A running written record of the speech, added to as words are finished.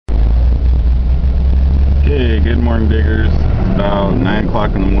Good morning, diggers. It's about 9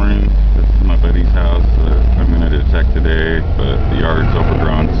 o'clock in the morning. This is my buddy's house that I'm going to detect today, but the yard's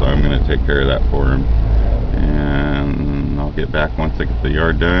overgrown, so I'm going to take care of that for him. And I'll get back once I get the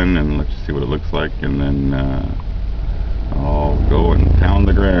yard done and let you see what it looks like, and then I'll go and pound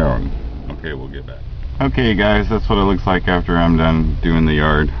the ground. Okay, we'll get back. Okay guys, that's what it looks like after I'm done doing the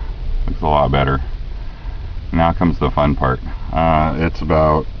yard. Looks a lot better. Now comes the fun part. It's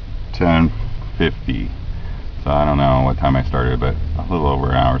about 10:50. So I don't know what time I started, but a little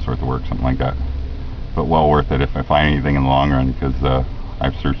over an hour's worth of work, something like that. But well worth it if I find anything in the long run, because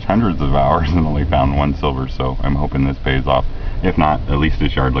I've searched hundreds of hours and only found one silver, so I'm hoping this pays off. If not, at least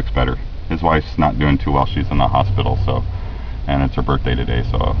his yard looks better. His wife's not doing too well. She's in the hospital, so, and it's her birthday today,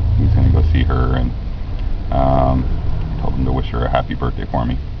 so he's going to go see her, and told him to wish her a happy birthday for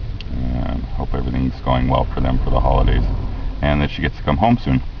me. And hope everything's going well for them for the holidays, and that she gets to come home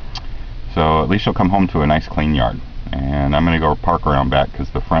soon. So at least she'll come home to a nice clean yard. And I'm going to go park around back because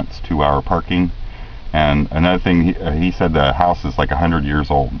the front's 2-hour parking. And another thing, he said the house is like 100 years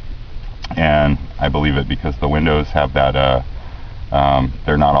old. And I believe it, because the windows have that,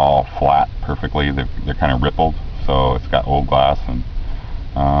 they're not all flat perfectly. They're kind of rippled. So it's got old glass. And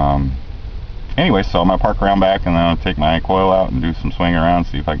anyway, so I'm going to park around back, and then I'll take my coil out and do some swing around,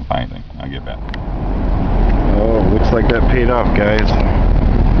 see if I can find anything. I'll get back. Oh, looks like that paid off, guys.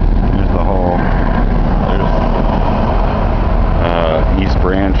 Here's the hall. There's East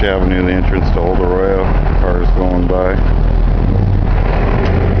Branch Avenue, the entrance to Old Arroyo. Cars going by.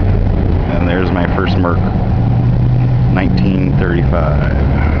 And there's my first Merc,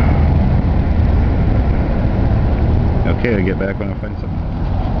 1935. Okay, I'll get back when I find something.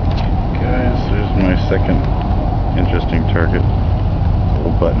 Guys, there's my second interesting target.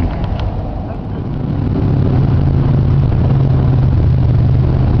 Old button.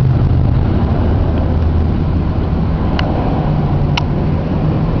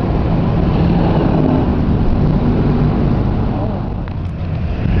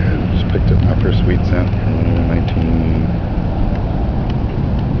 First wheat cent from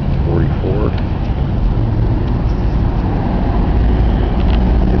 1944.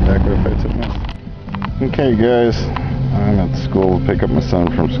 Get back where I find something else. Okay guys, I'm at school to pick up my son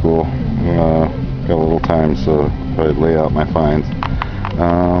from school. Got a little time, so I'd lay out my finds.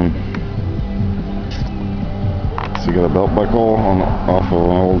 So you got a belt buckle off of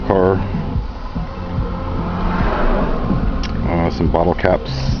an old car. Some bottle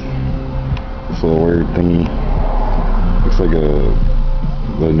caps. This little weird thingy. Looks like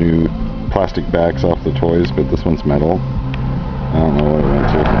the new plastic backs off the toys, but this one's metal. I don't know what it went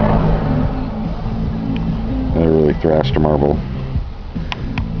to. I really thrashed a marble.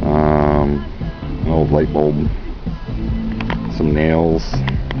 An old light bulb. Some nails.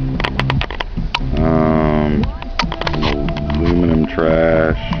 Some aluminum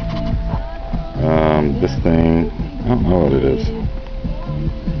trash. This thing. I don't know what it is.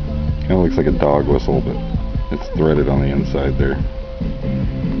 Kind of looks like a dog whistle, but it's threaded on the inside there.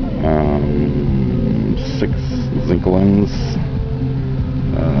 6 Zinklins,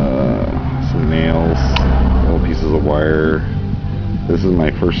 some nails, little pieces of wire. This is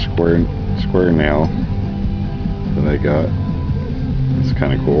my first square nail that I got. It's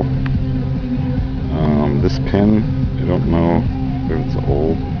kind of cool. This pin, I don't know if it's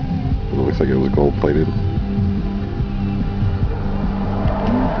old, but it looks like it was gold plated.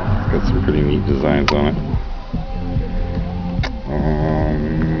 Got some pretty neat designs on it.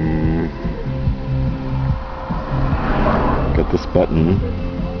 Got this button.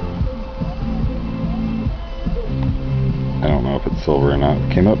 I don't know if it's silver or not. It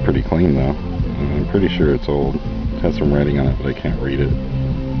came up pretty clean though. I'm pretty sure it's old. It has some writing on it, but I can't read it.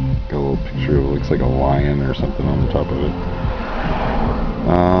 Got a little picture of it. Looks like a lion or something on the top of it.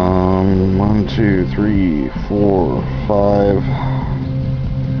 1, 2, 3, 4, 5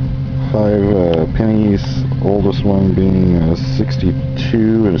 pennies, oldest one being a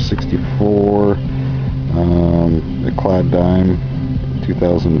 62 and a 64, a clad dime,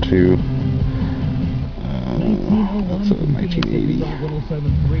 2002, that's a 1980.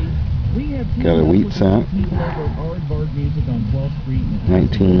 Got a wheat cent,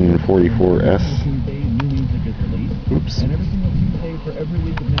 1944 S. Oops. Look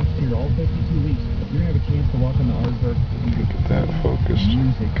at that focused.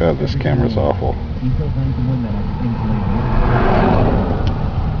 God, this camera's awful.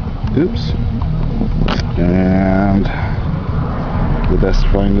 Oops. And the best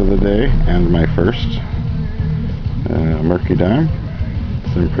find of the day, and my first Mercury dime.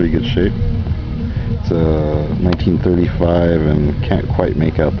 It's in pretty good shape. It's a 1935 and can't quite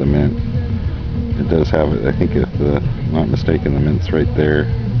make out the mint. it does have it. I think if I'm not mistaken, the mint's right there.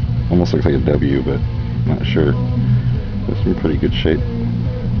 Almost looks like a W, but I'm not sure. It's in pretty good shape.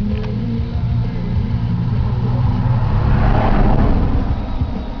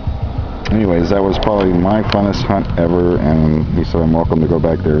 Anyways, that was probably my funnest hunt ever, and he said I'm welcome to go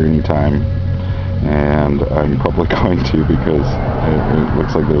back there anytime. And I'm probably going to, because it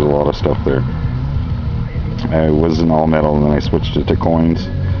looks like there's a lot of stuff there. I was in all metal, and then I switched it to coins,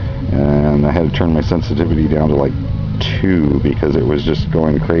 and I had to turn my sensitivity down to like 2 because it was just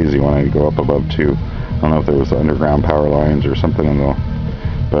going crazy when I go up above 2. I don't know if there was underground power lines or something in the,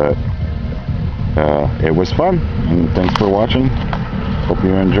 but it was fun, and thanks for watching. Hope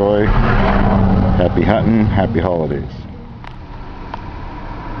you enjoy. Happy hunting, happy holidays.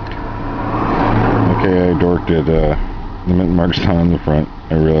 Okay, I dorked it. The mint mark's not on the front.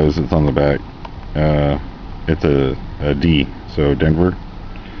 I realize it's on the back. It's a D, so Denver.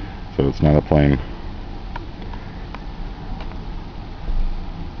 So it's not a plane.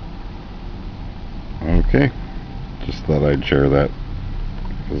 Okay, just thought I'd share that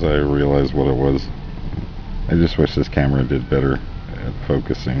because I realized what it was. I just wish this camera did better at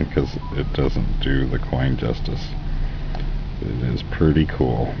focusing because it doesn't do the coin justice. It is pretty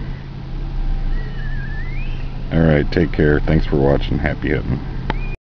cool. Alright, take care. Thanks for watching. Happy hunting.